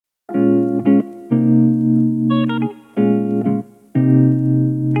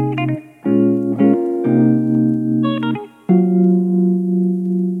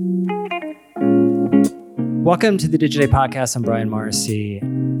Welcome to the Digiday Podcast. I'm Brian Morrissey.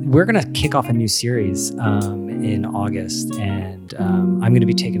 We're going to kick off a new series in August, and I'm going to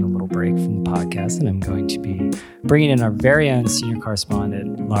be taking a little break from the podcast, and I'm going to be bringing in our very own senior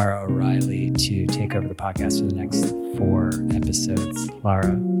correspondent, Lara O'Reilly, to take over the podcast for the next 4 episodes.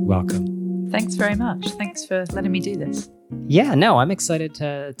 Lara, welcome. Thanks very much. Thanks for letting me do this. Yeah, no, I'm excited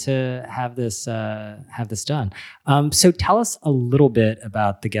to have this done. So tell us a little bit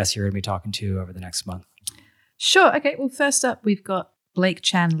about the guests you're going to be talking to over the next month. Sure. Okay. Well, first up, we've got Blake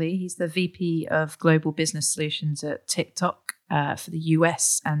Chandlee. He's the VP of Global Business Solutions at TikTok for the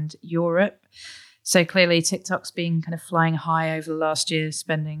US and Europe. So clearly TikTok's been kind of flying high over the last year,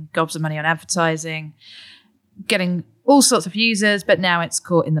 spending gobs of money on advertising, getting all sorts of users, but now it's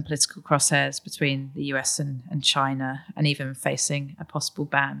caught in the political crosshairs between the US and China, and even facing a possible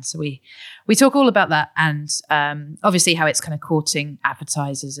ban. So we talk all about that, and obviously how it's kind of courting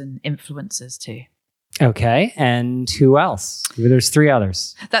advertisers and influencers too. Okay, and who else? There's 3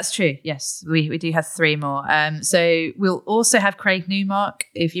 others. That's true. Yes, we do have 3 more. So we'll also have Craig Newmark,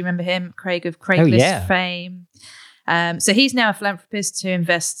 if you remember him, Craig of Craigslist fame. So he's now a philanthropist who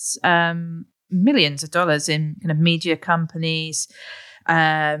invests millions of dollars in kind of media companies,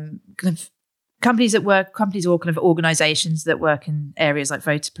 companies or kind of organizations that work in areas like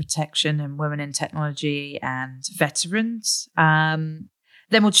voter protection and women in technology and veterans.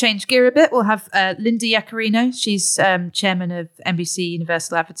 Then we'll change gear a bit. We'll have Linda Yaccarino. She's chairman of NBC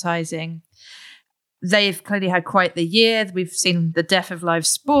Universal Advertising. They've clearly had quite the year. We've seen the death of live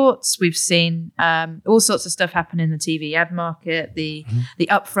sports. We've seen all sorts of stuff happen in the TV ad market. The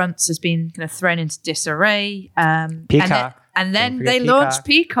upfronts has been kind of thrown into disarray. Peacock. And then they launched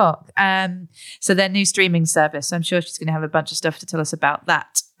Peacock. So their new streaming service. I'm sure she's going to have a bunch of stuff to tell us about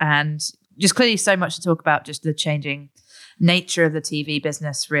that. And just clearly so much to talk about, just the changing nature of the TV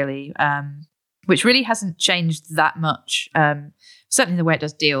business, really, which really hasn't changed that much. Certainly the way it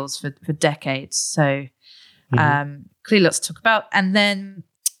does deals for decades. So clearly lots to talk about. And then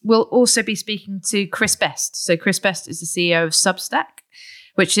we'll also be speaking to Chris Best. So Chris Best is the CEO of Substack,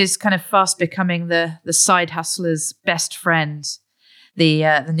 which is kind of fast becoming the side hustler's best friend,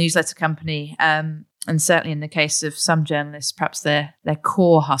 the newsletter company. And certainly in the case of some journalists, perhaps their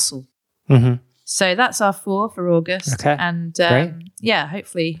core hustle. Mm-hmm. So that's our 4 for August. Okay. And great.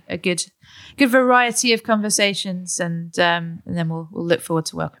 Hopefully a good variety of conversations, and then we'll look forward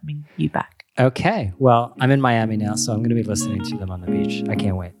to welcoming you back. Okay. Well, I'm in Miami now, so I'm going to be listening to them on the beach. I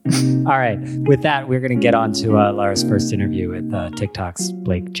can't wait. All right. With that, we're going to get on to Lara's first interview with TikTok's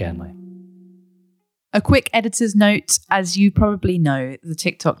Blake Chandlee. A quick editor's note. As you probably know, the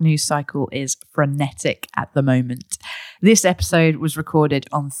TikTok news cycle is frenetic at the moment. This episode was recorded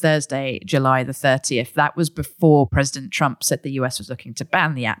on Thursday, July the 30th. That was before President Trump said the US was looking to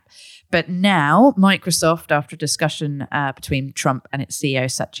ban the app. But now Microsoft, after a discussion between Trump and its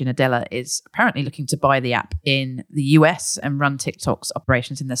CEO, Satya Nadella, is apparently looking to buy the app in the US and run TikTok's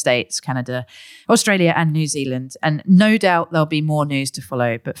operations in the States, Canada, Australia, and New Zealand. And no doubt there'll be more news to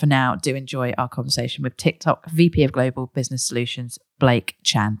follow. But for now, do enjoy our conversation with TikTok VP of Global Business Solutions, Blake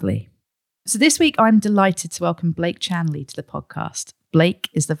Chandlee. So this week, I'm delighted to welcome Blake Chandlee to the podcast. Blake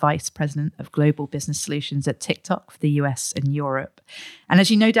is the Vice President of Global Business Solutions at TikTok for the US and Europe. And as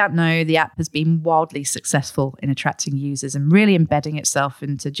you no doubt know, the app has been wildly successful in attracting users and really embedding itself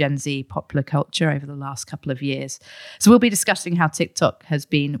into Gen Z popular culture over the last couple of years. So we'll be discussing how TikTok has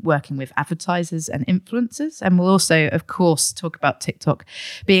been working with advertisers and influencers. And we'll also, of course, talk about TikTok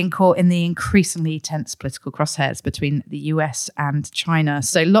being caught in the increasingly tense political crosshairs between the US and China.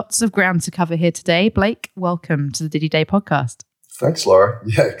 So lots of ground to cover here today. Blake, welcome to the Digiday Podcast. Thanks, Laura.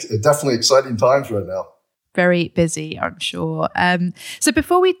 Yeah, definitely exciting times right now. Very busy, I'm sure. So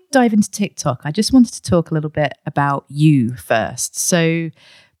before we dive into TikTok, I just wanted to talk a little bit about you first. So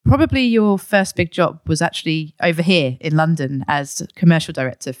probably your first big job was actually over here in London as commercial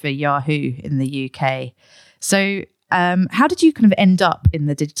director for Yahoo in the UK. So how did you kind of end up in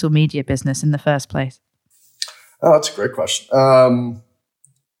the digital media business in the first place? Oh, that's a great question. I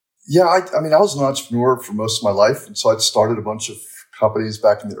was an entrepreneur for most of my life. And so I'd started a bunch of companies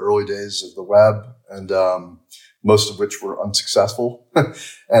back in the early days of the web, and most of which were unsuccessful.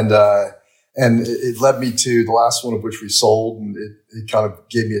 and it led me to the last one of which we sold. And it kind of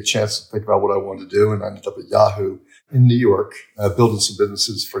gave me a chance to think about what I wanted to do. And I ended up at Yahoo in New York, building some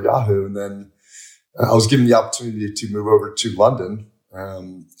businesses for Yahoo. And then I was given the opportunity to move over to London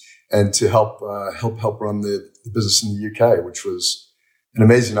and to help run the business in the UK, which was an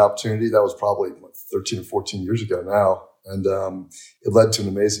amazing opportunity. That was probably 13 or 14 years ago now. And it led to an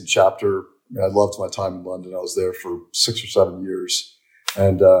amazing chapter. I loved my time in London. I was there for 6 or 7 years.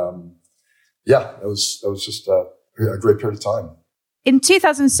 And yeah, that was just a great period of time. In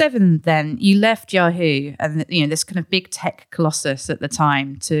 2007, then you left Yahoo and this kind of big tech colossus at the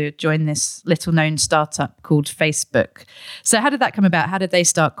time to join this little-known startup called Facebook. So how did that come about? How did they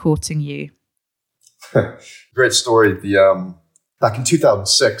start courting you? Great story. Back in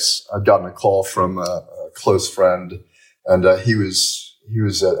 2006, I'd gotten a call from a close friend, and he was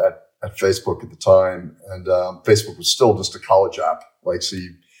at Facebook at the time, and Facebook was still just a college app. So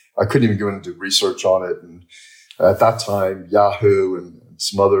I couldn't even go in and do research on it. And at that time, Yahoo and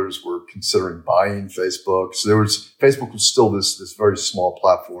some others were considering buying Facebook. So Facebook was still this very small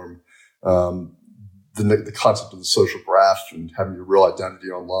platform. The concept of the social graph and having your real identity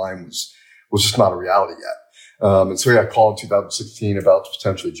online was just not a reality yet. And so I got called in 2016 about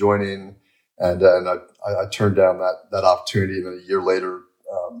potentially joining, and I turned down that opportunity. And then a year later,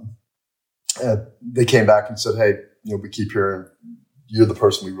 they came back and said, "Hey, we keep hearing you're the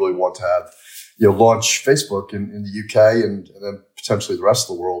person we really want to have, launch Facebook in the UK and then potentially the rest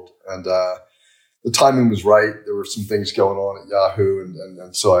of the world." And the timing was right. There were some things going on at Yahoo,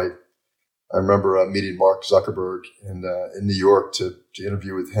 and so I remember meeting Mark Zuckerberg in New York to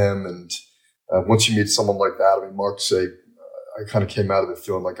interview with him. And once you meet someone like that, I kind of came out of it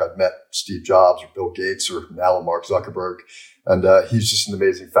feeling like I'd met Steve Jobs or Bill Gates or now Mark Zuckerberg, and he's just an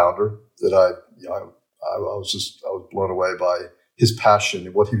amazing founder that I was blown away by his passion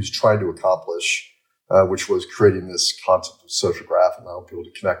and what he was trying to accomplish, which was creating this concept of social graph and allowing people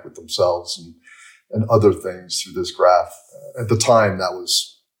to connect with themselves and other things through this graph. At the time,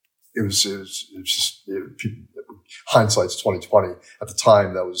 hindsight's 2020. At the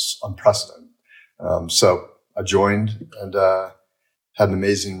time, that was unprecedented. So I joined and had an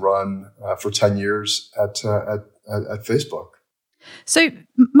amazing run for 10 years at Facebook. So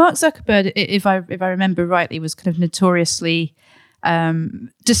Mark Zuckerberg, if I remember rightly, was kind of notoriously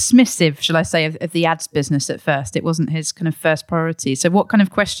dismissive, shall I say, of the ads business at first. It wasn't his kind of first priority. So what kind of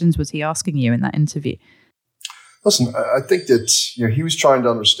questions was he asking you in that interview? Listen, I think that he was trying to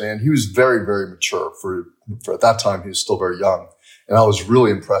understand. He was very, very mature for at that time. He was still very young, and I was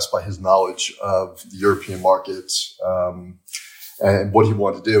really impressed by his knowledge of the European markets and what he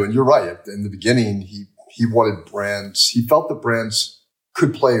wanted to do. And you're right. In the beginning, he wanted brands. He felt that brands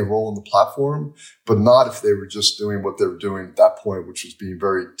could play a role in the platform, but not if they were just doing what they were doing at that point, which was being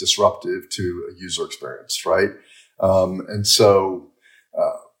very disruptive to a user experience, right? And so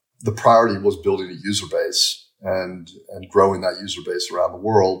the priority was building a user base and growing that user base around the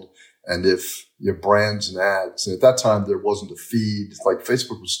world. And if your brands and ads, and at that time there wasn't a feed,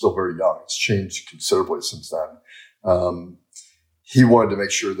 Facebook was still very young. It's changed considerably since then. He wanted to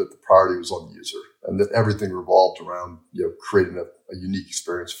make sure that the priority was on the user and that everything revolved around creating a unique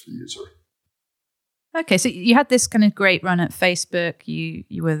experience for the user. Okay, so you had this kind of great run at Facebook.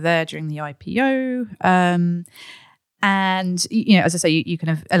 You were there during the IPO, and as I say, you kind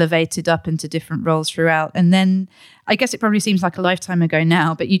of elevated up into different roles throughout. And then I guess it probably seems like a lifetime ago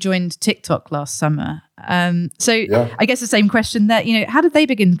now, but you joined TikTok last summer. Yeah. I guess the same question there. How did they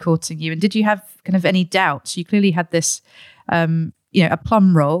begin courting you, and did you have kind of any doubts? You clearly had this. A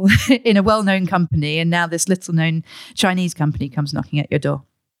plum role in a well-known company, and now this little-known Chinese company comes knocking at your door.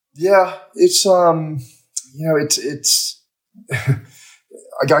 Yeah, it's I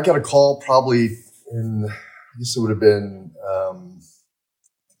got a call probably in, I guess it would have been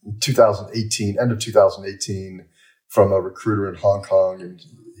 2018, end of 2018, from a recruiter in Hong Kong, and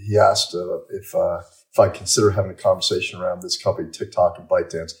he asked if I'd consider having a conversation around this company, TikTok and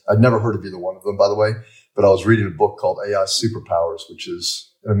ByteDance. I'd never heard of either one of them, by the way. But I was reading a book called AI Superpowers, which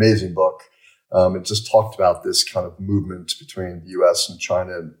is an amazing book. It just talked about this kind of movement between the U.S. and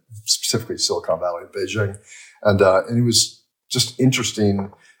China, and specifically Silicon Valley and Beijing. And it was just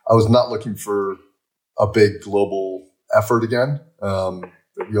interesting. I was not looking for a big global effort again.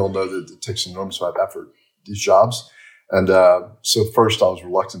 We all know that it takes an enormous amount of effort, these jobs. And so at first I was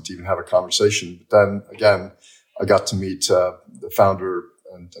reluctant to even have a conversation. But then again, I got to meet the founder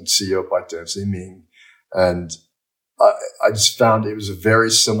and CEO of ByteDance, Ming. And I just found it was a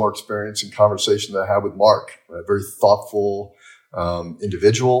very similar experience and conversation that I had with Mark, a very thoughtful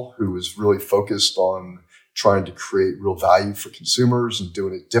individual who was really focused on trying to create real value for consumers and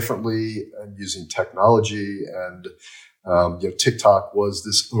doing it differently and using technology. And TikTok was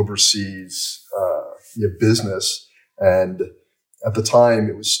this overseas business, and at the time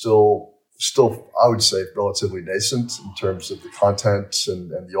it was still I would say relatively nascent in terms of the content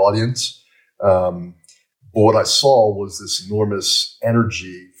and the audience. But what I saw was this enormous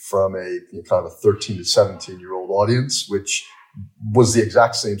energy from a kind of a 13 to 17-year-old audience, which was the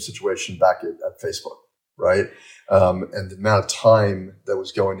exact same situation back at Facebook. right? And the amount of time that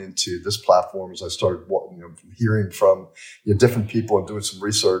was going into this platform as I started, hearing from different people and doing some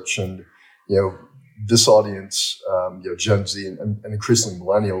research, and this audience, Gen Z and increasingly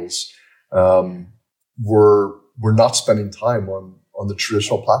millennials, were not spending time on the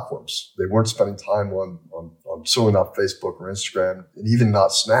traditional platforms. They weren't spending time on certainly not Facebook or Instagram, and even not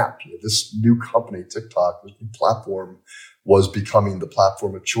Snap. This new company, TikTok, this new platform, was becoming the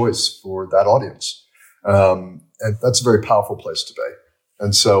platform of choice for that audience. And that's a very powerful place to be.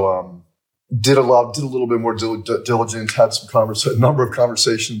 And so, did a little bit more diligence, had a number of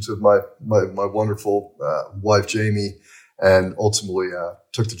conversations with my wonderful wife, Jamie, and ultimately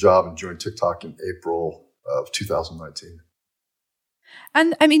took the job and joined TikTok in April of 2019.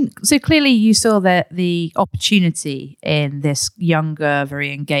 And I mean, so clearly you saw the opportunity in this younger,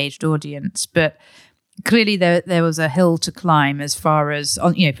 very engaged audience, but clearly there was a hill to climb as far as,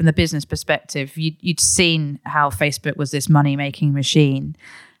 from the business perspective. You'd seen how Facebook was this money-making machine.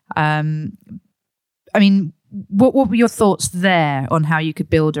 I mean, what were your thoughts there on how you could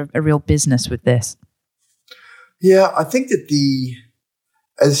build a real business with this? Yeah, I think that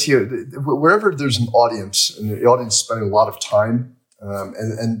wherever there's an audience, and the audience is spending a lot of time,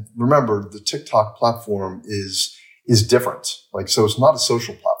 and remember, the TikTok platform is different. So it's not a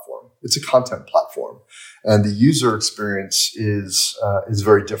social platform; it's a content platform, and the user experience is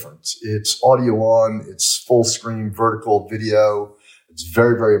very different. It's audio on, it's full screen, vertical video. It's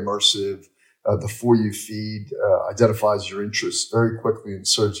very, very immersive. The For You feed identifies your interests very quickly and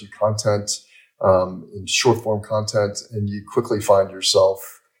serves you content in short form content, and you quickly find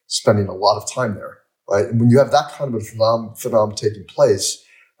yourself spending a lot of time there. Right. And when you have that kind of a phenomenon taking place,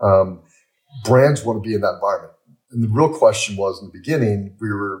 brands want to be in that environment. And the real question was, in the beginning,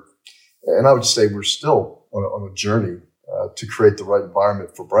 and I would say we're still on a journey to create the right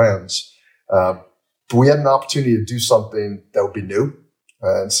environment for brands. But we had an opportunity to do something that would be new.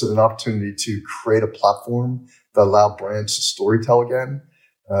 And so an opportunity to create a platform that allowed brands to storytell again.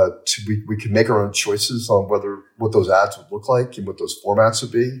 We could make our own choices on what those ads would look like and what those formats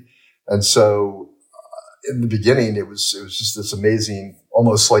would be. And so in the beginning, it was just this amazing,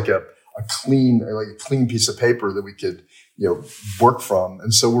 almost like a clean piece of paper that we could, work from.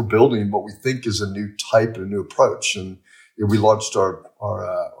 And so we're building what we think is a new type and a new approach. And we launched our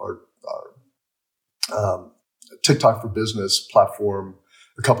TikTok for Business platform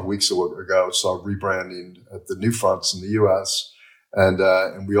a couple of weeks ago. So rebranding at the new fronts in the US.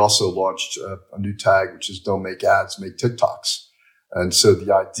 And we also launched a new tag, which is "Don't make ads, make TikToks." And so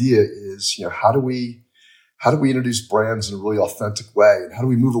the idea is, how do we introduce brands in a really authentic way? And how do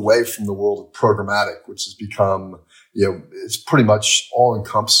we move away from the world of programmatic, which has become, it's pretty much all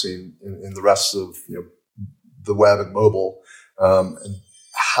encompassing in the rest of, the web and mobile. And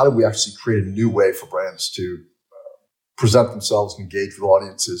how do we actually create a new way for brands to present themselves and engage with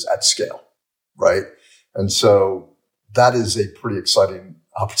audiences at scale, right? And so that is a pretty exciting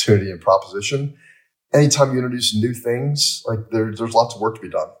opportunity and proposition. Anytime you introduce new things, there's lots of work to be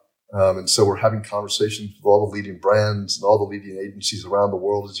done. And so we're having conversations with all the leading brands and all the leading agencies around the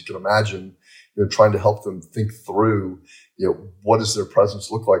world, as you can imagine, trying to help them think through, what does their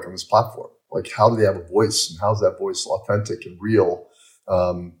presence look like on this platform? How do they have a voice, and how is that voice authentic and real?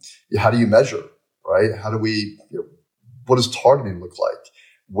 How do you measure, right? How do we, what does targeting look like?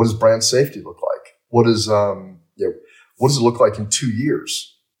 What does brand safety look like? What does it look like in 2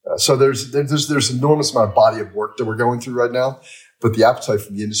 years? So there's enormous amount of body of work that we're going through right now, but the appetite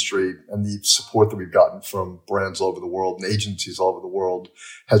from the industry and the support that we've gotten from brands all over the world and agencies all over the world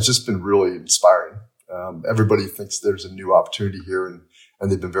has just been really inspiring. Everybody thinks there's a new opportunity here,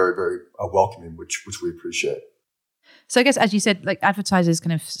 and they've been very, very welcoming, which we appreciate. So I guess, as you said, advertisers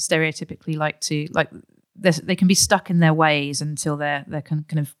kind of stereotypically they can be stuck in their ways until they're kind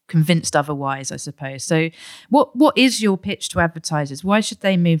of convinced otherwise, I suppose. So what is your pitch to advertisers? Why should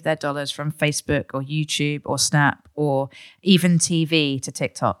they move their dollars from Facebook or YouTube or Snap or even TV to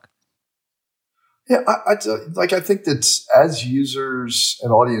TikTok? Yeah, I think that as users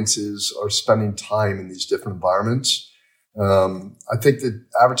and audiences are spending time in these different environments, I think that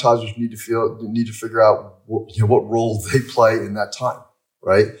advertisers need to figure out what role they play in that time.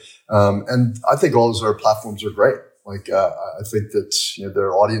 Right. And I think all those other platforms are great. I think that, there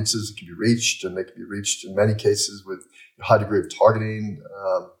are audiences that can be reached, and they can be reached in many cases with a high degree of targeting.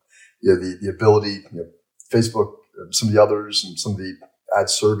 The ability, Facebook and some of the others and some of the ad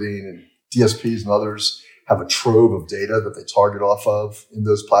serving and DSPs and others have a trove of data that they target off of in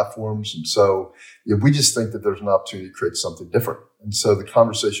those platforms. And so we just think that there's an opportunity to create something different. And so the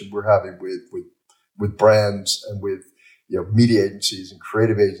conversation we're having with brands and with media agencies and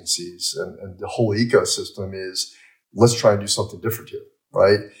creative agencies and the whole ecosystem is, let's try and do something different here,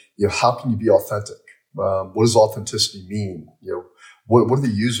 right? How can you be authentic? What does authenticity mean? What are the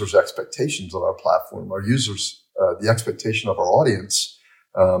users' expectations on our platform? Our users, the expectation of our audience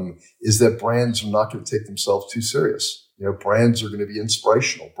is that brands are not going to take themselves too serious. Brands are going to be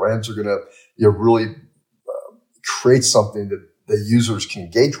inspirational. Brands are going to really create something that users can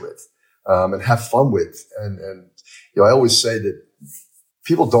engage with and have fun with. And I always say that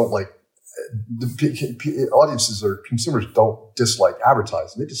people don't like audiences or consumers don't dislike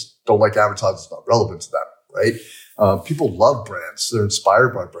advertising. They just don't like advertising that's not relevant to them, right? People love brands. They're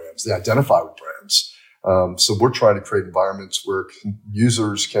inspired by brands. They identify with brands. So we're trying to create environments where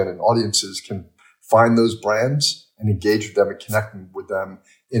users can and audiences can find those brands and engage with them and connect with them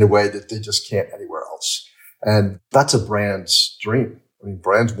in a way that they just can't anywhere else. And that's a brand's dream. I mean,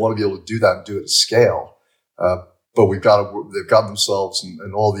 brands want to be able to do that and do it at scale. But they've got themselves and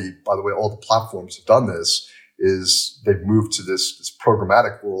by the way, all the platforms have done this, is they've moved to this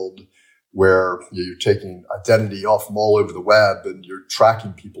programmatic world where you're taking identity off from all over the web and you're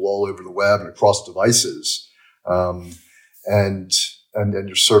tracking people all over the web and across devices. And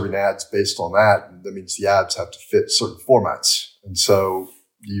you're serving ads based on that. And that means the ads have to fit certain formats. And so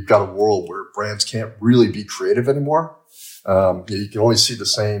you've got a world where brands can't really be creative anymore. You can only see the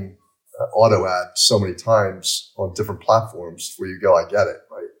same auto ad so many times on different platforms where you go, I get it,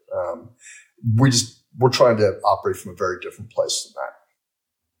 right? We're trying to operate from a very different place than that.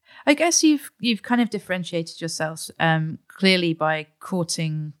 I guess you've kind of differentiated yourselves clearly by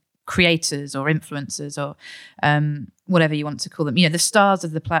courting creators or influencers or whatever you want to call them, the stars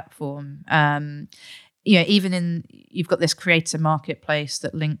of the platform. You've got this creator marketplace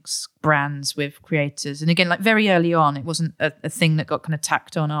that links brands with creators. And again, like very early on, it wasn't a thing that got kind of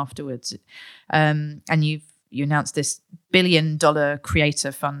tacked on afterwards. And you announced this $1 billion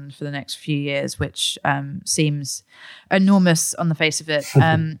creator fund for the next few years, which seems enormous on the face of it.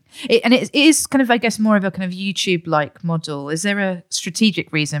 It is kind of, I guess, more of a kind of YouTube-like model. Is there a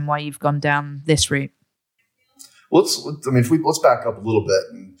strategic reason why you've gone down this route? Well, let's back up a little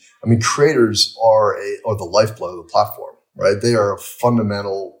bit. Creators are the lifeblood of the platform, right? They are a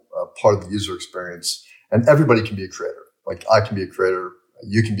fundamental part of the user experience, and everybody can be a creator. Like I can be a creator,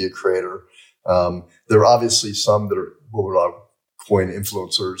 you can be a creator. There are obviously some that are what would I coin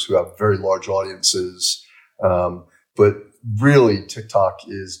influencers who have very large audiences, but really TikTok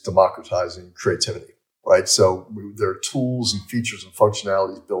is democratizing creativity, right? So there are tools and features and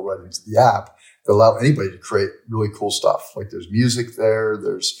functionalities built right into the app that allow anybody to create really cool stuff. Like there's music there,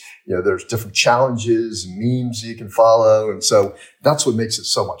 there's different challenges and memes you can follow. And so that's what makes it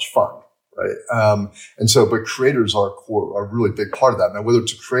so much fun, right? But creators are a really big part of that. Now, whether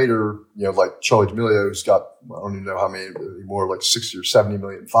it's a creator, like Charli D'Amelio, who's got, I don't even know how many more, like 60 or 70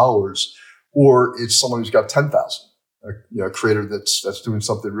 million followers, or it's someone who's got 10,000, a creator that's doing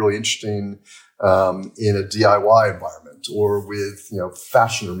something really interesting, in a DIY environment or with,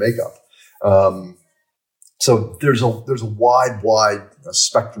 fashion or makeup. So there's a wide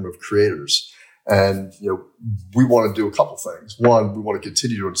spectrum of creators, and we want to do a couple things. One, we want to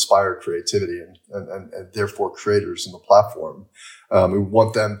continue to inspire creativity and therefore creators in the platform. We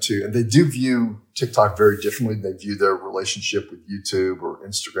want them to, and they do view TikTok very differently. They view their relationship with YouTube or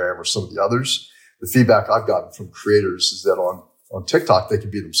Instagram or some of the others. The feedback I've gotten from creators is that on TikTok they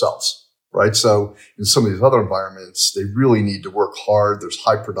can be themselves, right? So in some of these other environments, they really need to work hard. There's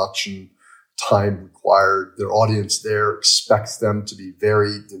high production time required. Their audience there expects them to be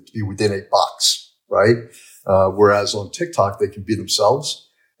within a box, right? Whereas on TikTok, they can be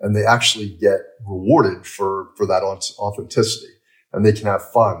themselves and they actually get rewarded for that authenticity, and they can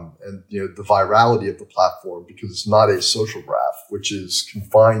have fun. And, the virality of the platform, because it's not a social graph, which is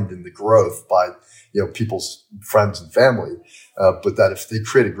confined in the growth by, people's friends and family. But that if they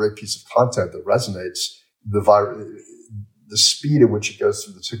create a great piece of content that resonates, the speed at which it goes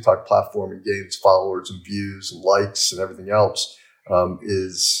through the TikTok platform and gains followers and views and likes and everything else,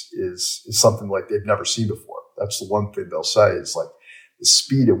 is something like they've never seen before. That's the one thing they'll say is like the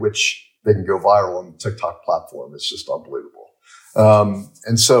speed at which they can go viral on the TikTok platform is just unbelievable.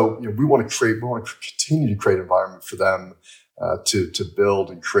 And so, we want to continue to create an environment for them, to build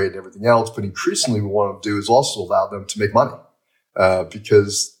and create and everything else. But increasingly what we want to do is also allow them to make money,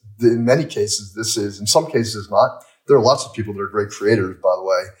 because in many cases, in some cases not. There are lots of people that are great creators, by the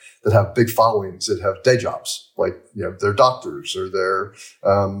way, that have big followings that have day jobs, like, they're doctors or they're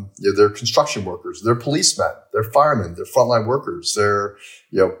construction workers, they're policemen, they're firemen, they're frontline workers, they're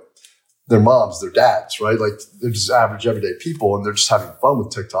moms, they're dads, right? Like they're just average everyday people and they're just having fun with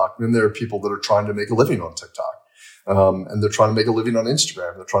TikTok. And then there are people that are trying to make a living on TikTok. And they're trying to make a living on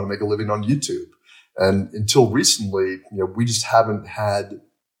Instagram. They're trying to make a living on YouTube. And until recently, we just haven't had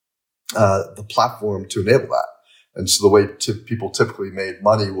the platform to enable that. And so the way people typically made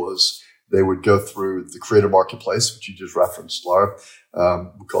money was they would go through the creator marketplace, which you just referenced, Laura.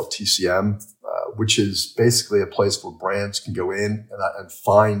 We call it TCM, which is basically a place where brands can go in and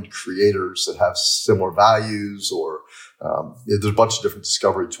find creators that have similar values, or there's a bunch of different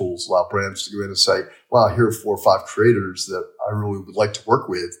discovery tools allow brands to go in and say, wow, here are 4 or 5 creators that I really would like to work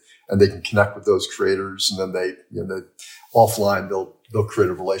with. And they can connect with those creators, and then they offline, they'll create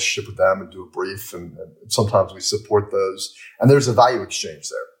a relationship with them and do a brief. And sometimes we support those. And there's a value exchange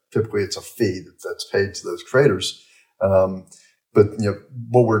there. Typically, it's a fee that's paid to those creators. But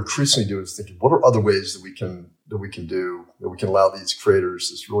what we're increasingly doing is thinking, what are other ways that we can do that we can allow these creators,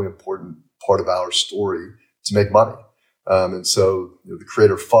 this really important part of our story, to make money. And so the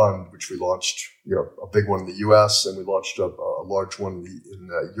Creator Fund, which we launched, a big one in the U.S. and we launched a large one in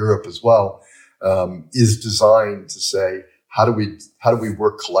Europe as well, is designed to say, how do we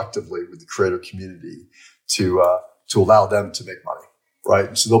work collectively with the creator community to allow them to make money, right?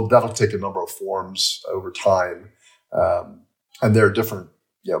 And so that'll take a number of forms over time, and there are different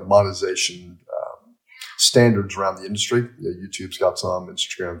monetization standards around the industry. YouTube's got some,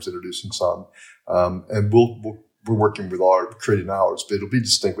 Instagram's introducing some, and we're working with creating ours, but it'll be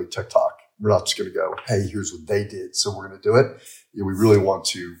distinctly TikTok. We're not just going to go, hey, here's what they did, so we're going to do it. We really want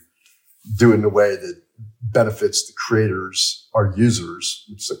to do it in a way that benefits the creators, our users,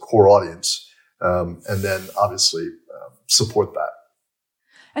 which is the core audience, and then obviously support that.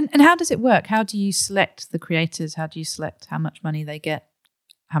 And how does it work? How do you select the creators? How do you select how much money they get?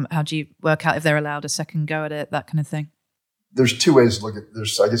 How do you work out if they're allowed a second go at it, that kind of thing? There's 2 ways to look at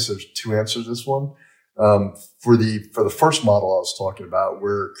this. I guess there's 2 answers to this one. For the first model I was talking about,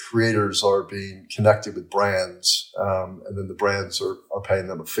 where creators are being connected with brands, and then the brands are paying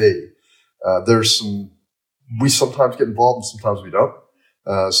them a fee. We sometimes get involved and sometimes we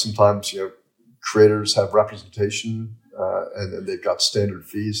don't. Sometimes, creators have representation, and they've got standard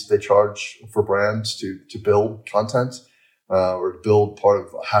fees they charge for brands to build content, or to build part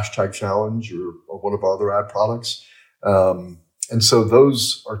of a hashtag challenge or one of our other ad products. And so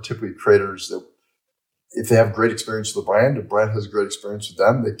those are typically creators that, if they have great experience with the brand has a great experience with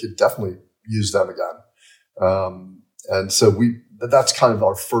them, they could definitely use them again. And so that's kind of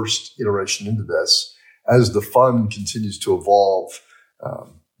our first iteration into this. As the fund continues to evolve,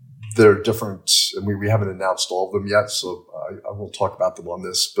 there are different, and we haven't announced all of them yet, so I won't talk about them on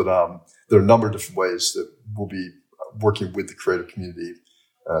this, but there are a number of different ways that we'll be working with the creator community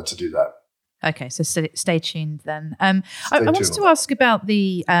to do that. Okay, so stay tuned then. I wanted to ask about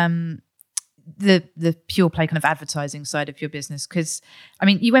the pure play kind of advertising side of your business, because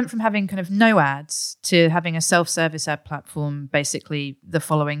you went from having kind of no ads to having a self-service ad platform basically the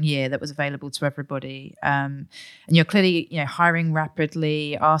following year that was available to everybody, and you're clearly hiring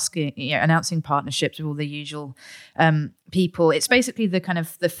rapidly, announcing partnerships with all the usual people. It's basically the kind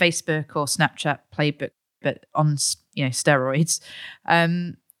of the Facebook or Snapchat playbook, but on steroids.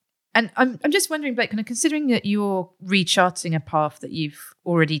 And I'm just wondering, Blake, kind of considering that you're recharting a path that you've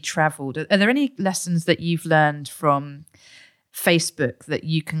already traveled, are there any lessons that you've learned from Facebook that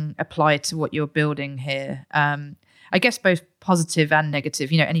you can apply to what you're building here? I guess both positive and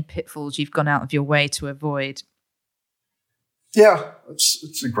negative, any pitfalls you've gone out of your way to avoid? Yeah,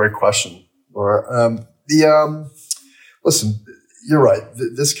 it's a great question, Laura. Listen, you're right.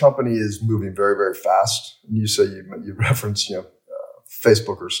 This company is moving very, very fast. And you say you reference,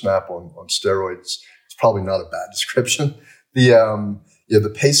 Facebook or Snap on steroids. It's probably not a bad description.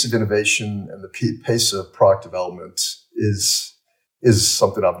 The pace of innovation and the pace of product development is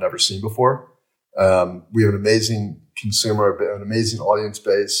something I've never seen before. We have an amazing consumer, an amazing audience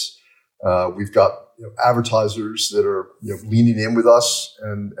base. We've got advertisers that are leaning in with us,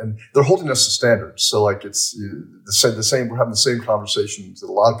 and they're holding us to standards. So it's the same. We're having the same conversations that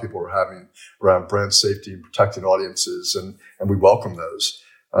a lot of people are having around brand safety and protecting audiences, and we welcome those.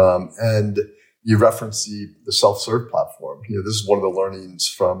 And you referenced the self-serve platform. This is one of the learnings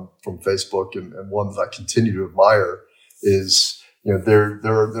from Facebook, and one that I continue to admire is there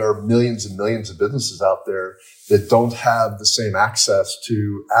are millions and millions of businesses out there that don't have the same access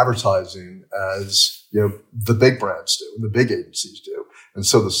to advertising as the big brands do and the big agencies do. And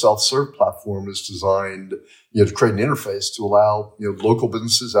so the self-serve platform is designed to create an interface to allow local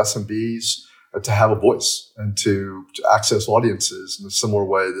businesses, SMBs, to have a voice and to access audiences in a similar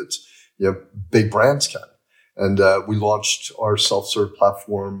way that big brands can. And we launched our self-serve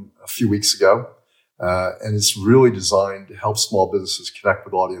platform a few weeks ago. And it's really designed to help small businesses connect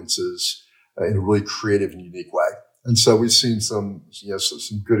with audiences in a really creative and unique way. And so we've seen some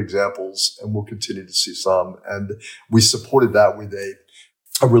good examples, and we'll continue to see some. And we supported that with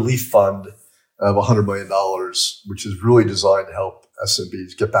a relief fund of $100 million, which is really designed to help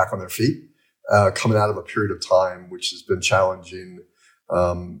SMBs get back on their feet, coming out of a period of time which has been challenging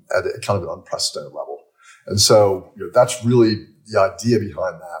at a kind of an unprecedented level. And so that's really the idea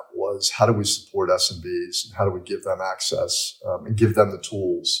behind that, was how do we support SMBs and how do we give them access and give them the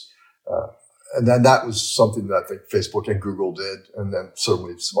tools. And then that was something that I think Facebook and Google did, and then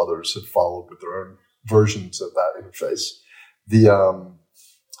certainly some others have followed with their own versions of that interface.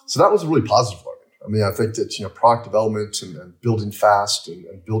 So that was a really positive learning. I mean, I think that product development and building fast and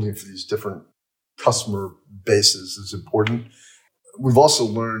building for these different customer bases is important. We've also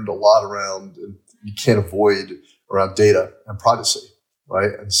learned a lot around, and you can't avoid, around data and privacy,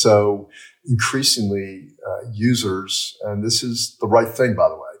 right? And so increasingly users, and this is the right thing, by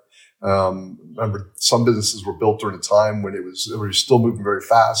the way. Remember, some businesses were built during a time when it was still moving very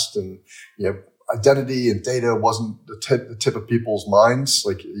fast, and identity and data wasn't the tip of people's minds,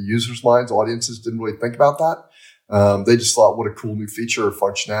 like users' minds. Audiences didn't really think about that. They just thought, what a cool new feature or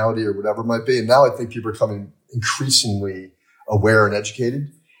functionality or whatever it might be. And now I think people are becoming increasingly aware and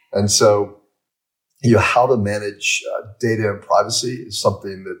educated. And so, how to manage data and privacy is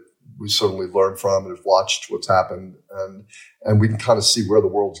something that we certainly learned from and have watched what's happened, and we can kind of see where the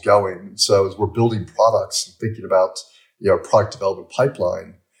world's going. And so as we're building products and thinking about our product development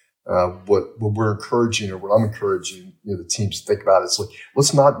pipeline, what we're encouraging, or what I'm encouraging the teams to think about is, like,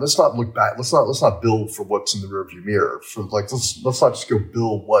 let's not look back. Let's not build for what's in the rearview mirror. For like let's not just go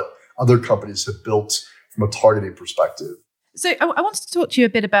build what other companies have built from a targeting perspective. So I wanted to talk to you a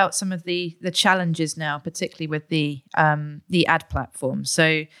bit about some of the challenges now, particularly with the ad platform.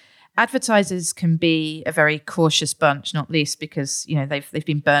 So advertisers can be a very cautious bunch, not least because they've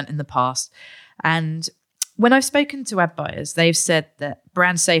been burnt in the past. And when I've spoken to ad buyers, they've said that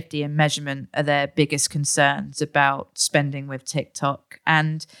brand safety and measurement are their biggest concerns about spending with TikTok.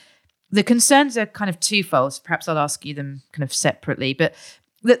 And the concerns are kind of twofold. So perhaps I'll ask you them kind of separately. But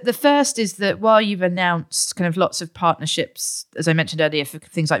the first is that while you've announced kind of lots of partnerships, as I mentioned earlier, for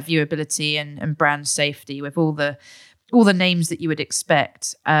things like viewability and brand safety with all the names that you would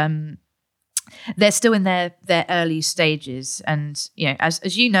expect, they're still in their early stages. And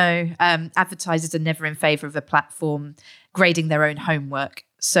as you know, advertisers are never in favor of a platform grading their own homework.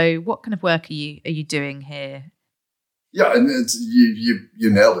 So what kind of work are you doing here? Yeah, and it's, you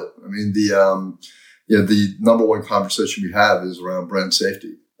nailed it. I mean, the number one conversation we have is around brand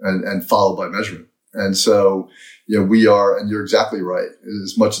safety and followed by measurement. And so, we are, and you're exactly right.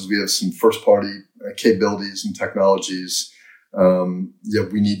 As much as we have some first party capabilities and technologies,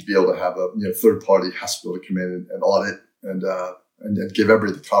 we need to be able to have a third party has to be able to come in and audit and give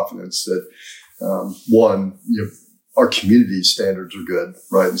everybody the confidence that our community standards are good,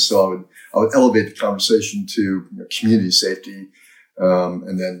 right? And so I would elevate the conversation to community safety,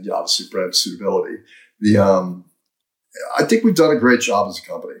 and then obviously brand suitability. I think we've done a great job as a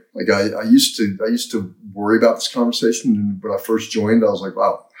company. Like I used to worry about this conversation, and when I first joined, I was like,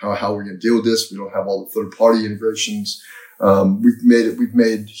 wow, how are we going to deal with this? We don't have all the third party integrations. We've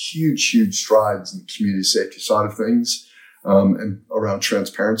made huge strides in the community safety side of things, and around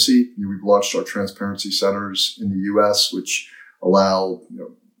transparency. We've launched our transparency centers in the U.S., which allow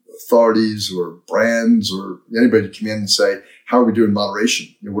authorities or brands or anybody to come in and say, how are we doing moderation?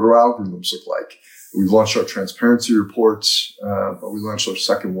 What do our algorithms look like? We've launched our transparency reports. We launched our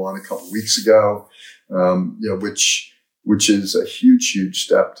second one a couple of weeks ago, which is a huge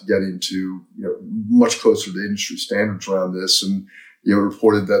step to getting to much closer to industry standards around this. And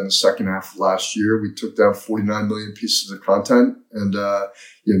reported that in the second half of last year, we took down 49 million pieces of content, and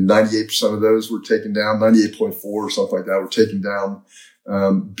 98% of those were taken down, 98.4 or something like that, were taken down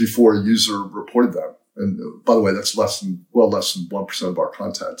before a user reported them. And by the way, that's less than 1% of our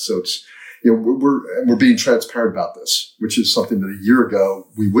content. So it's we're being transparent about this, which is something that a year ago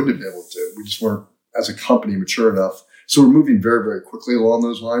we wouldn't have been able to do. We just weren't, as a company, mature enough. So we're moving very, very quickly along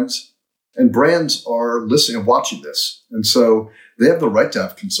those lines. And brands are listening and watching this. And so they have the right to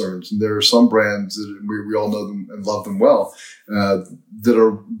have concerns. And there are some brands that we all know them and love them well, that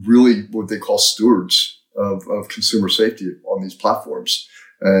are really what they call stewards of consumer safety on these platforms.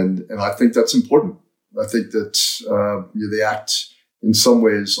 And I think that's important. I think that they act in some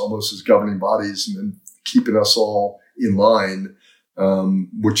ways almost as governing bodies and keeping us all in line,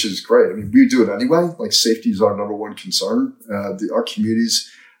 which is great. I mean, we do it anyway. Like, safety is our number one concern. Our community's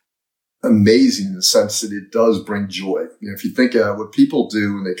amazing in the sense that it does bring joy. If you think what people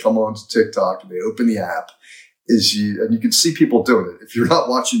do when they come onto TikTok and they open the app and you can see people doing it. If you're not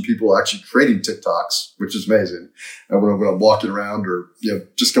watching people actually creating TikToks, which is amazing, and when I'm walking around or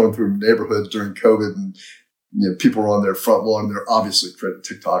just going through neighborhoods during COVID, and people are on their front lawn and they're obviously creating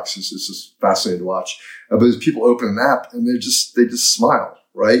TikToks. It's just fascinating to watch. But as people open an app and they just smile,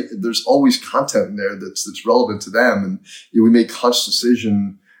 right? There's always content in there that's relevant to them. And we made a conscious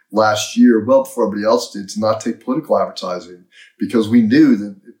decision last year, well before everybody else did, to not take political advertising, because we knew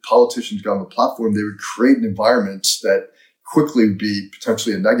that if politicians got on the platform, they would create an environment that quickly would be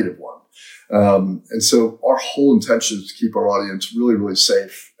potentially a negative one. And so our whole intention is to keep our audience really, really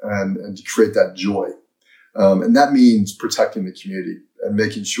safe and to create that joy. And that means protecting the community and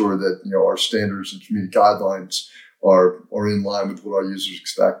making sure that, our standards and community guidelines are in line with what our users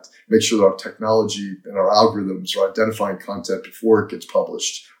expect. Make sure that our technology and our algorithms are identifying content before it gets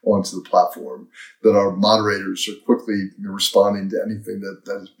published onto the platform, that our moderators are quickly responding to anything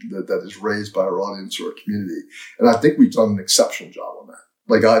that is raised by our audience or our community. And I think we've done an exceptional job on that.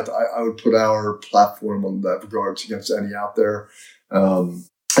 Like I would put our platform on that regards against any out there.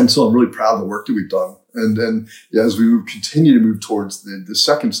 And so I'm really proud of the work that we've done. And then as we continue to move towards the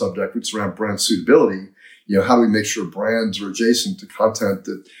second subject, which is around brand suitability, how do we make sure brands are adjacent to content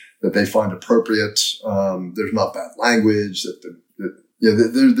that they find appropriate? There's not bad language,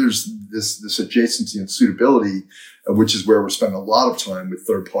 there's this adjacency and suitability, which is where we're spending a lot of time with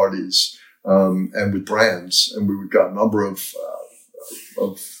third parties, and with brands. And we've got a number of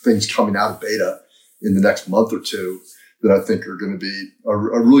things coming out of beta in the next month or two that I think are going to be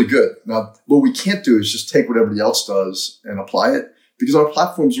are really good. Now, what we can't do is just take what everybody else does and apply it, because our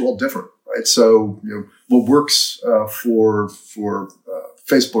platforms are all different, right? So, what works for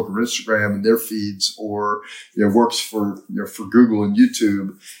Facebook or Instagram and their feeds, or works for Google and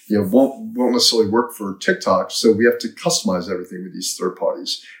YouTube, won't necessarily work for TikTok. So we have to customize everything with these third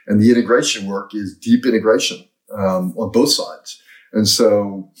parties, and the integration work is deep integration on both sides. And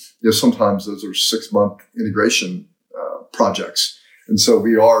so, sometimes those are 6-month integration projects. And so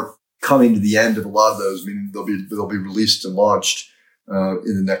we are coming to the end of a lot of those, meaning they'll be released and launched in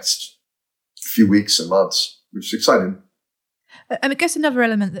the next few weeks and months, which is exciting. I guess another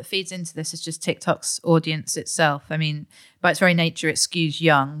element that feeds into this is just TikTok's audience itself. I mean, by its very nature, it skews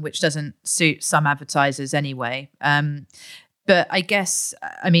young, which doesn't suit some advertisers anyway. But I guess,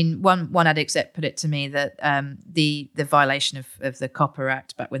 one ad exec put it to me that the violation of the Copper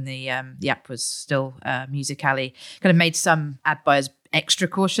Act back when the app was still Musical.ly kind of made some ad buyers extra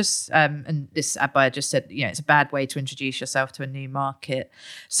cautious. And this ad buyer just said, it's a bad way to introduce yourself to a new market.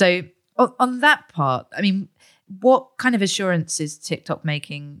 So on that part, what kind of assurance is TikTok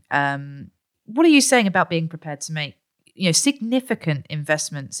making? What are you saying about being prepared to make significant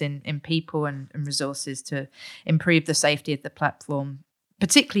investments in people and resources to improve the safety of the platform,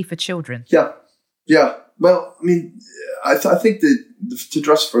 particularly for children? Yeah. Well, I think that to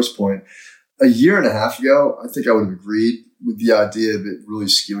address the first point, a year and a half ago, I think I would have agreed with the idea of it really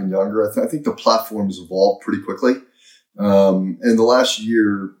skewing younger. I think the platform has evolved pretty quickly. In the last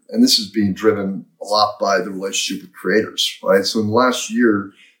year, and this is being driven a lot by the relationship with creators, right? So in the last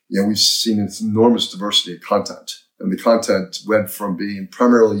year, we've seen an enormous diversity of content. And the content went from being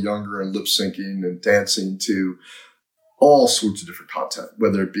primarily younger and lip syncing and dancing to all sorts of different content,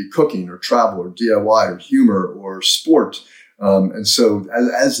 whether it be cooking or travel or DIY or humor or sport. And so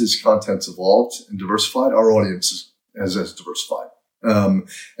as this content's evolved and diversified, our audience has diversified.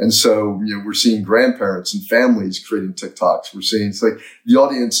 And so, we're seeing grandparents and families creating TikToks. We're seeing it's like the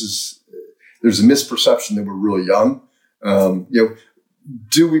audience there's a misperception that we're really young.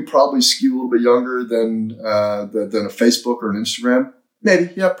 Do we probably skew a little bit younger than a Facebook or an Instagram?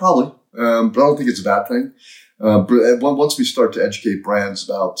 Maybe, yeah, probably. But I don't think it's a bad thing. But once we start to educate brands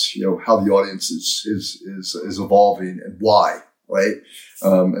about, how the audience is evolving and why, right?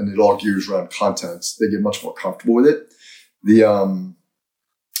 And it all gears around content, they get much more comfortable with it.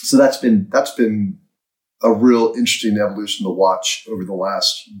 So that's been a real interesting evolution to watch over the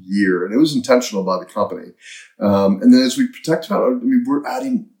last year. And it was intentional by the company. And then as we protect about, we're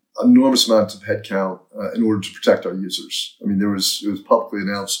adding enormous amounts of headcount in order to protect our users. It was publicly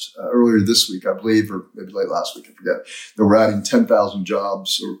announced earlier this week, I believe, or maybe late last week, I forget, that we're adding 10,000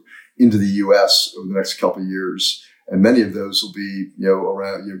 jobs into the U.S. over the next couple of years. And many of those will be,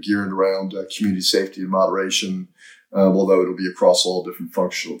 around, geared around community safety and moderation, although it'll be across all different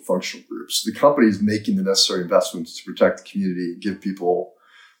functional groups. The company is making the necessary investments to protect the community and give people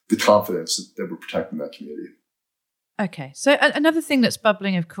the confidence that we're protecting that community. Okay. So another thing that's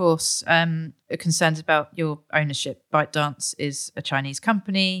bubbling, of course, concerns about your ownership. ByteDance is a Chinese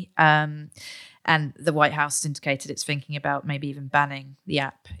company, and the White House has indicated it's thinking about maybe even banning the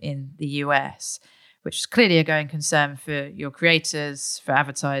app in the US. which is clearly a going concern for your creators, for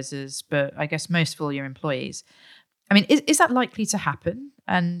advertisers, but I guess most of all your employees. I mean, is that likely to happen?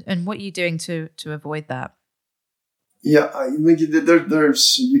 And what are you doing to avoid that? Yeah, I think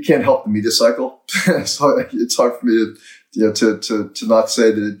there's you can't help the media cycle. So it's hard for me to not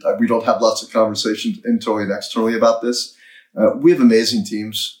say that we don't have lots of conversations internally and externally about this. We have amazing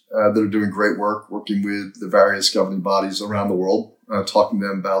teams that are doing great work, working with the various governing bodies around the world, talking to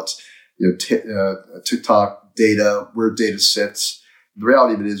them about TikTok data, where data sits. The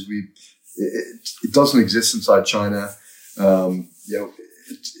reality of it is it doesn't exist inside China.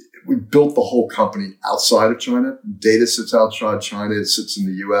 We built the whole company outside of China. Data sits outside China. It sits in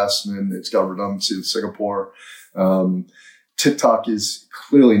the U.S. and then it's got redundancy in Singapore. TikTok is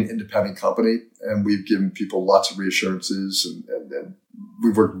clearly an independent company, and we've given people lots of reassurances, and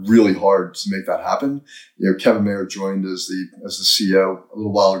we've worked really hard to make that happen. Kevin Mayer joined as the CEO a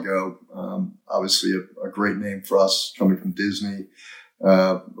little while ago. Obviously, a great name for us, coming from Disney.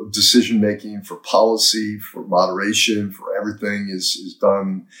 Decision making for policy, for moderation, for everything is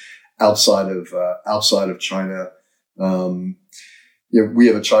done outside of China. We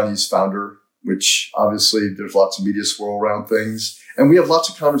have a Chinese founder, which obviously there's lots of media swirl around things, and we have lots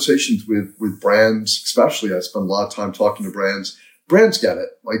of conversations with brands. Especially, I spend a lot of time talking to brands. Brands get it.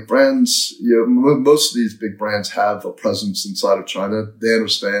 Like brands, most of these big brands have a presence inside of China. They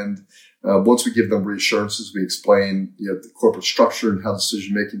understand. Once we give them reassurances, we explain the corporate structure and how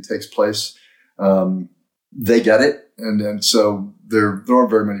decision making takes place. They get it, and so there aren't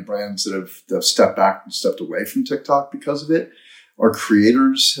very many brands that have stepped back and stepped away from TikTok because of it. Our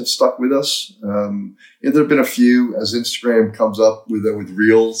creators have stuck with us. There have been a few as Instagram comes up with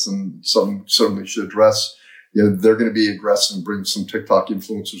Reels, and something certainly should address. They're going to be aggressive and bring some TikTok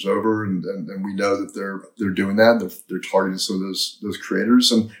influencers over, and we know that they're doing that. They're targeting some of those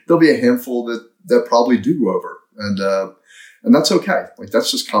creators, and there'll be a handful that probably do go over, and that's okay. Like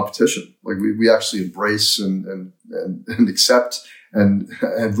that's just competition. Like we actually embrace and accept and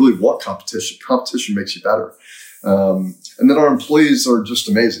really want competition. Competition makes you better, and then our employees are just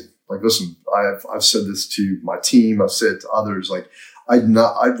amazing. Like listen, I've said this to my team. I've said it to others. Like.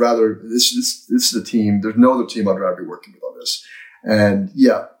 I'd rather, this is a team. There's no other team I'd rather be working with on this. And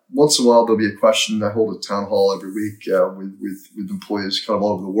yeah, once in a while, there'll be a question. I hold a town hall every week, with employees kind of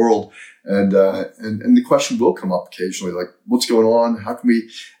all over the world. And the question will come up occasionally, like what's going on? How can we,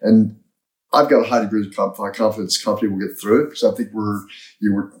 and I've got a high degree of confidence the company will get through it because I think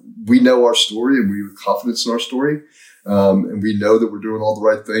we know our story and we have confidence in our story. And we know that we're doing all the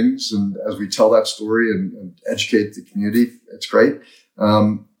right things. And as we tell that story and educate the community, it's great.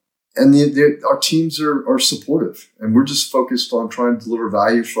 And our teams are supportive, and we're just focused on trying to deliver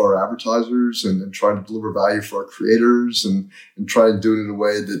value for our advertisers and trying to deliver value for our creators and trying to do it in a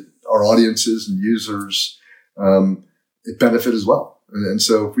way that our audiences and users benefit as well. And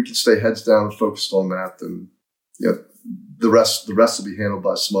so if we can stay heads down and focused on that, then the rest will be handled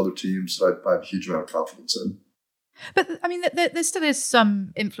by some other teams that I have a huge amount of confidence in. But I mean, there still is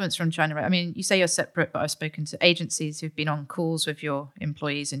some influence from China, right? I mean, you say you're separate, but I've spoken to agencies who've been on calls with your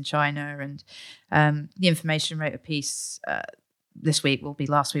employees in China, and the Information wrote a piece this week, will be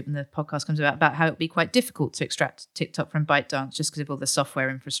last week when the podcast comes about how it would be quite difficult to extract TikTok from ByteDance just because of all the software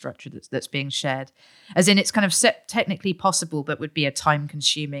infrastructure that's being shared. As in, it's kind of technically possible, but would be a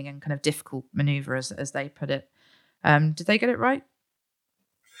time-consuming and kind of difficult maneuver, as they put it. Did they get it right?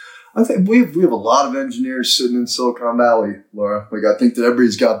 I think we have a lot of engineers sitting in Silicon Valley, Laura. Like I think that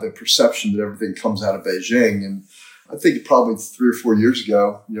everybody's got the perception that everything comes out of Beijing, and I think probably 3 or 4 years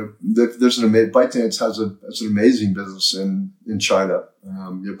ago, there's ByteDance has an amazing business in China.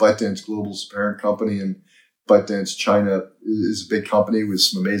 ByteDance Global is a parent company, and ByteDance China is a big company with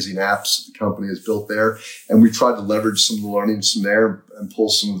some amazing apps that the company has built there. And we tried to leverage some of the learnings from there and pull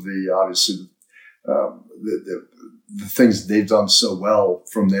some of the obviously the things that they've done so well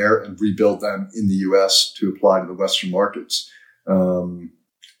from there and rebuild them in the U.S. to apply to the Western markets. And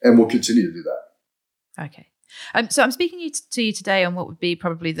we'll continue to do that. Okay. So I'm speaking to you today on what would be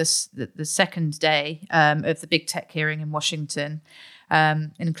probably the second day of the big tech hearing in Washington.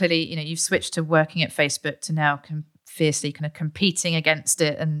 And clearly, you've switched to working at Facebook to now fiercely kind of competing against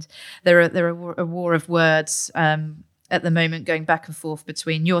it. And there are a war of words at the moment going back and forth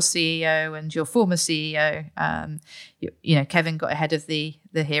between your CEO and your former CEO. Kevin got ahead of the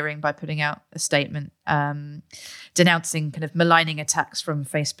hearing by putting out a statement denouncing kind of maligning attacks from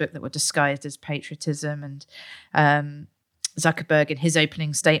Facebook that were disguised as patriotism. And Zuckerberg, in his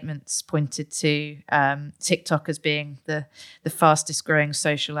opening statements, pointed to TikTok as being the fastest growing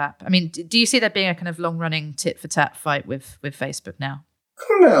social app. I mean, do you see there being a kind of long running tit for tat fight with Facebook now? I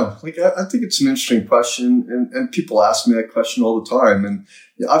don't know. Like, I think it's an interesting question, and people ask me that question all the time. And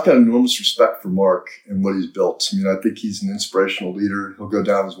I've got enormous respect for Mark and what he's built. I mean, I think he's an inspirational leader. He'll go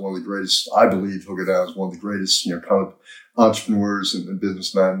down as one of the greatest. I believe he'll go down as one of the greatest, kind of entrepreneurs and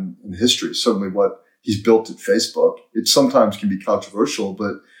businessmen in history. Certainly, what he's built at Facebook. It sometimes can be controversial,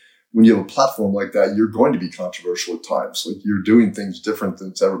 but when you have a platform like that, you're going to be controversial at times. Like, you're doing things different than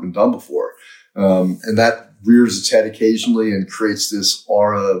it's ever been done before. And that rears its head occasionally and creates this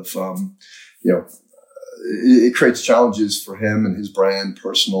aura of, it creates challenges for him and his brand,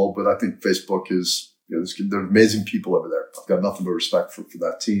 personal. But I think Facebook is, there are amazing people over there. I've got nothing but respect for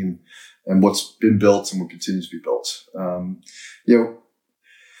that team and what's been built and what continues to be built.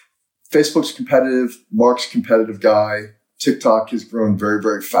 Facebook's competitive. Mark's a competitive guy. TikTok has grown very,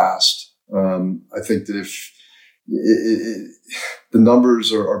 very fast. I think that if the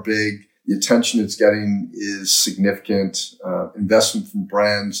numbers are big, the attention it's getting is significant. Investment from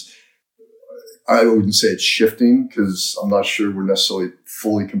brands, I wouldn't say it's shifting because I'm not sure we're necessarily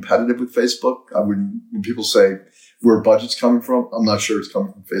fully competitive with Facebook. When people say where budget's coming from, I'm not sure it's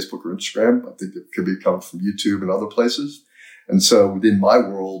coming from Facebook or Instagram. I think it could be coming from YouTube and other places. And so within my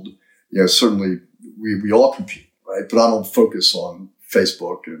world, certainly we all compete, right? But I don't focus on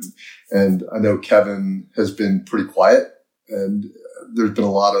Facebook. And I know Kevin has been pretty quiet, and there's been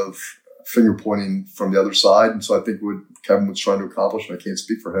a lot of finger pointing from the other side. And so I think what Kevin was trying to accomplish, and I can't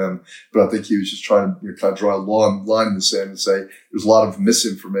speak for him, but I think he was just trying to kind of draw a long line in the sand and say there's a lot of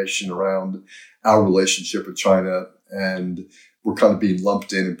misinformation around our relationship with China, and we're kind of being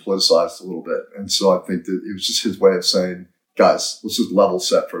lumped in and politicized a little bit. And so I think that it was just his way of saying, guys, let's just level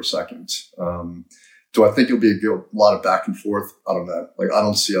set for a second. Do I think it'll be a lot of back and forth? I don't know. Like, I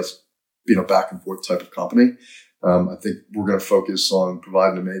don't see us being a back and forth type of company. I think we're going to focus on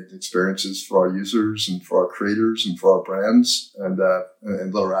providing amazing experiences for our users and for our creators and for our brands, and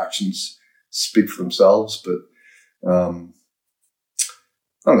let our actions speak for themselves. But I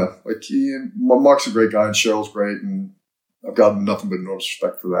don't know. Like, Mark's a great guy and Cheryl's great, and I've got nothing but enormous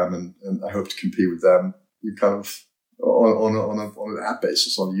respect for them, and I hope to compete with them. You kind of on an app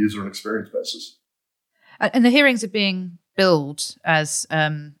basis, on a user and experience basis. And the hearings are being billed as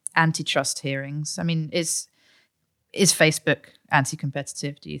antitrust hearings. I mean, is Facebook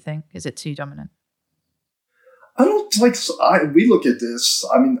anti-competitive, do you think? Is it too dominant? I don't we look at this.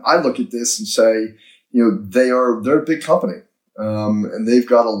 I mean, I look at this and say, they're a big company. And they've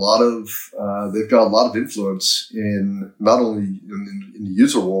got a lot of influence in not only in the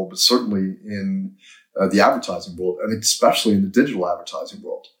user world, but certainly in the advertising world, and especially in the digital advertising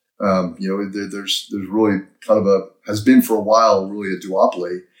world. There's really kind of has been for a while really a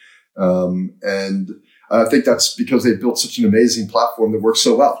duopoly. And I think that's because they built such an amazing platform that works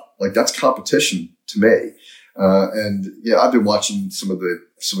so well. Like, that's competition to me. I've been watching some of the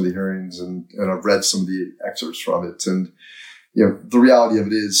hearings and I've read some of the excerpts from it. And, the reality of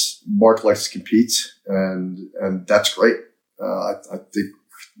it is Mark likes to compete, and that's great. I think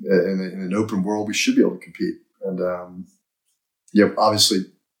in an open world, we should be able to compete. And, obviously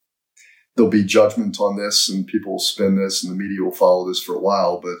there'll be judgment on this, and people will spin this, and the media will follow this for a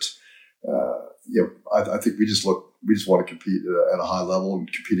while. But, I think we just want to compete at a high level and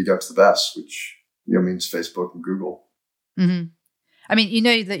compete against the best, which, means Facebook and Google. Mm-hmm. I mean,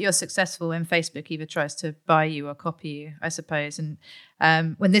 that you're successful when Facebook either tries to buy you or copy you, I suppose. And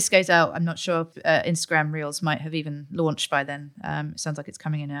when this goes out, I'm not sure if Instagram Reels might have even launched by then. It sounds like it's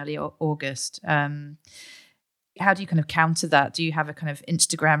coming in early August. How do you kind of counter that? Do you have a kind of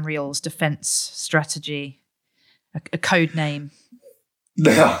Instagram Reels defense strategy, a code name?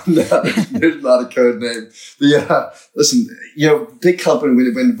 No, there's not a code name. Listen, big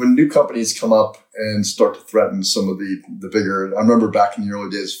company, when new companies come up and start to threaten some of the bigger, I remember back in the early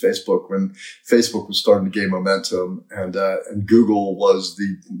days of Facebook, when Facebook was starting to gain momentum, and Google was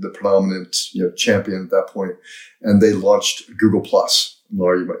the predominant, champion at that point, and they launched Google Plus.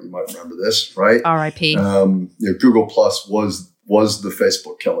 Laura, you might remember this, right? R.I.P. Google Plus was the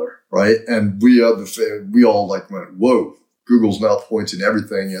Facebook killer, right? And we all went, whoa. Google's now pointing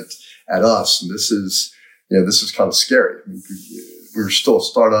everything at us, and this is kind of scary. I mean, we were still a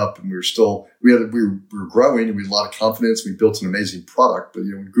startup, and we were growing, and we had a lot of confidence. We built an amazing product, but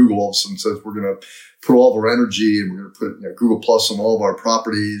when Google all of a sudden says we're going to put all of our energy and we're going to put Google Plus on all of our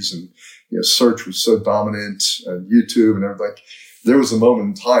properties, and search was so dominant, and YouTube and everything. There was a moment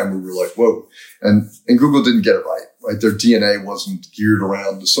in time where we were like, whoa, and Google didn't get it right. Right, their DNA wasn't geared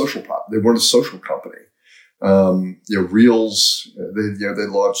around the social product. They weren't a social company. Reels, they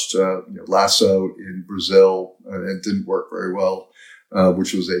launched, Lasso in Brazil, and it didn't work very well.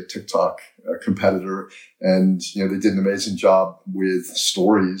 which was a TikTok competitor. And, they did an amazing job with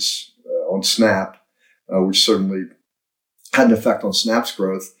stories on Snap, which certainly had an effect on Snap's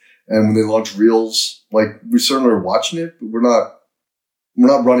growth. And when they launched Reels, we certainly are watching it, but we're not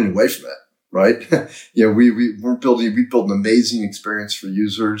running away from it. Right. We built an amazing experience for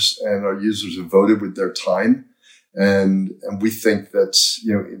users, and our users have voted with their time. And we think that,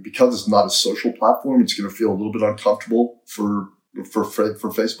 because it's not a social platform, it's going to feel a little bit uncomfortable for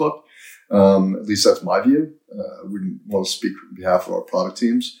Facebook. At least that's my view. I wouldn't want to speak on behalf of our product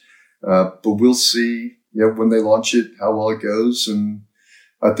teams. But we'll see, when they launch it, how well it goes. And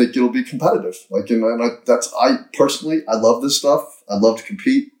I think it'll be competitive. I personally love this stuff. I love to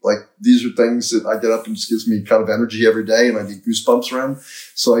compete. These are things that I get up and just gives me kind of energy every day, and I get goosebumps around.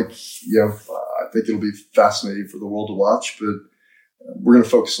 So I think it'll be fascinating for the world to watch, but we're going to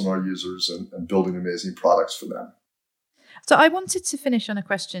focus on our users and building amazing products for them. So I wanted to finish on a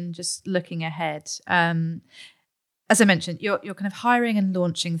question, just looking ahead. As I mentioned, you're kind of hiring and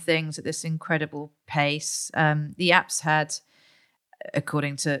launching things at this incredible pace. The app's had,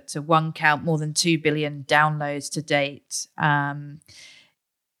 according to one count, more than 2 billion downloads to date.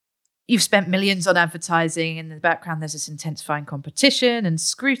 You've spent millions on advertising. In the background, there's this intensifying competition and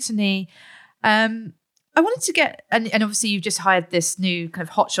scrutiny. I wanted to get, and obviously you've just hired this new kind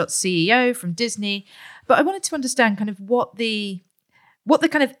of hotshot CEO from Disney, but I wanted to understand kind of what the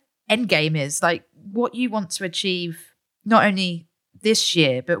kind of end game is, what you want to achieve, not only this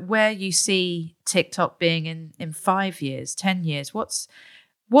year, but where you see TikTok being in 5 years, 10 years. What's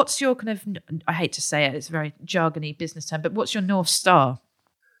your kind of, I hate to say it, it's a very jargony business term, but what's your North Star?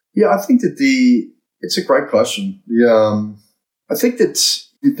 Yeah, I think that it's a great question. I think that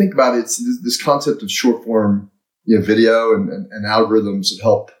you think about it, it's this concept of short form, video and algorithms that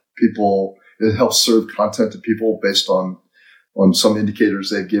help people, it helps serve content to people based on some indicators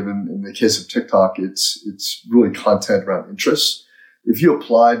they've given. In the case of TikTok, it's really content around interests. If you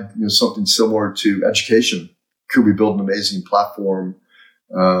applied, something similar to education, could we build an amazing platform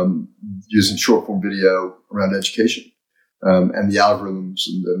using short form video around education? And the algorithms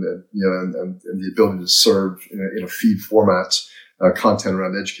and the ability to serve in a feed format content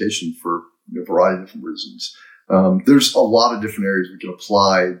around education for a variety of different reasons. There's a lot of different areas we can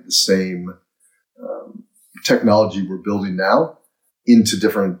apply the same technology we're building now into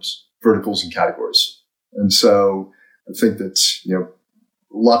different verticals and categories. And so I think that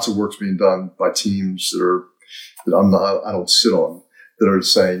lots of work's being done by teams that I don't sit on, that are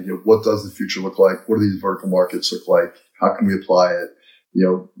saying, what does the future look like? What do these vertical markets look like? How can we apply it?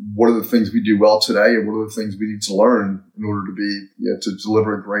 What are the things we do well today, and what are the things we need to learn in order to be, to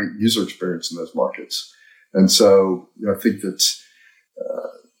deliver a great user experience in those markets? And so, I think that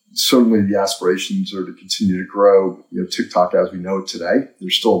certainly the aspirations are to continue to grow, TikTok as we know it today.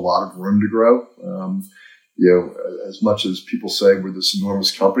 There's still a lot of room to grow. As much as people say we're this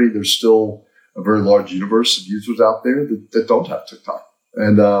enormous company, there's still a very large universe of users out there that don't have TikTok.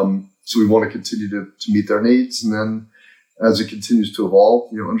 And so we want to continue to meet their needs. And then as it continues to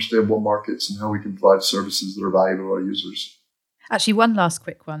evolve, understand what markets and how we can provide services that are valuable to our users. Actually, one last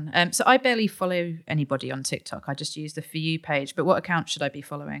quick one. So I barely follow anybody on TikTok. I just use the For You page. But what account should I be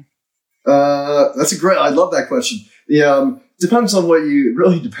following? I love that question. Depends on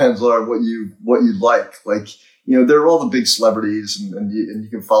really depends on what you like. There are all the big celebrities and you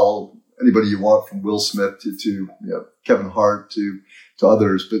can follow anybody you want, from Will Smith to Kevin Hart to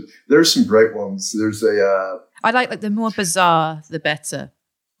others. But there's some great ones. There's I like the more bizarre, the better.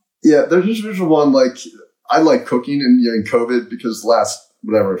 Yeah, there's one I like cooking, and in COVID, because the last,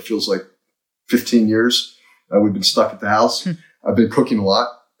 whatever, it feels like 15 years, we've been stuck at the house. I've been cooking a lot.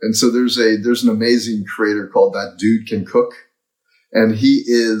 And so there's an amazing creator called That Dude Can Cook. And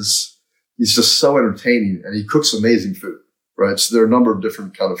he's just so entertaining, and he cooks amazing food, right? So there are a number of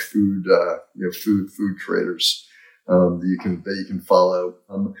different kind of food creators, that you can follow.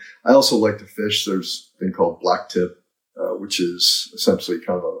 I also like to fish. There's a thing called Black Tip, which is essentially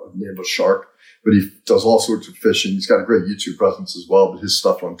kind of a name of a shark. But he does all sorts of fishing. He's got a great YouTube presence as well, but his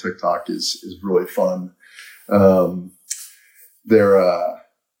stuff on TikTok is really fun. There's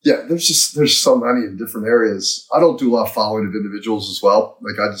so many in different areas. I don't do a lot of following of individuals as well.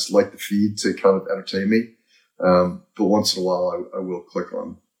 I just like the feed to kind of entertain me. But once in a while, I will click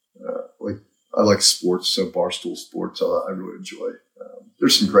on, I like sports, so Barstool Sports, I really enjoy.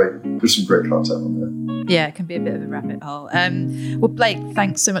 there's some great content on there. Yeah, it can be a bit of a rabbit hole. Well, Blake,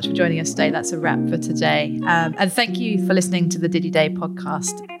 thanks so much for joining us today. That's a wrap for today. And thank you for listening to the Did You Day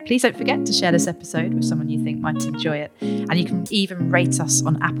podcast. Please don't forget to share this episode with someone you think might enjoy it. And you can even rate us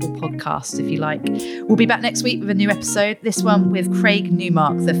on Apple Podcasts if you like. We'll be back next week with a new episode. This one with Craig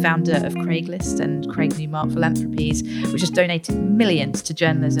Newmark, the founder of Craigslist and Craig Newmark Philanthropies, which has donated millions to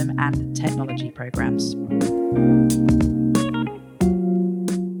journalism and technology programs.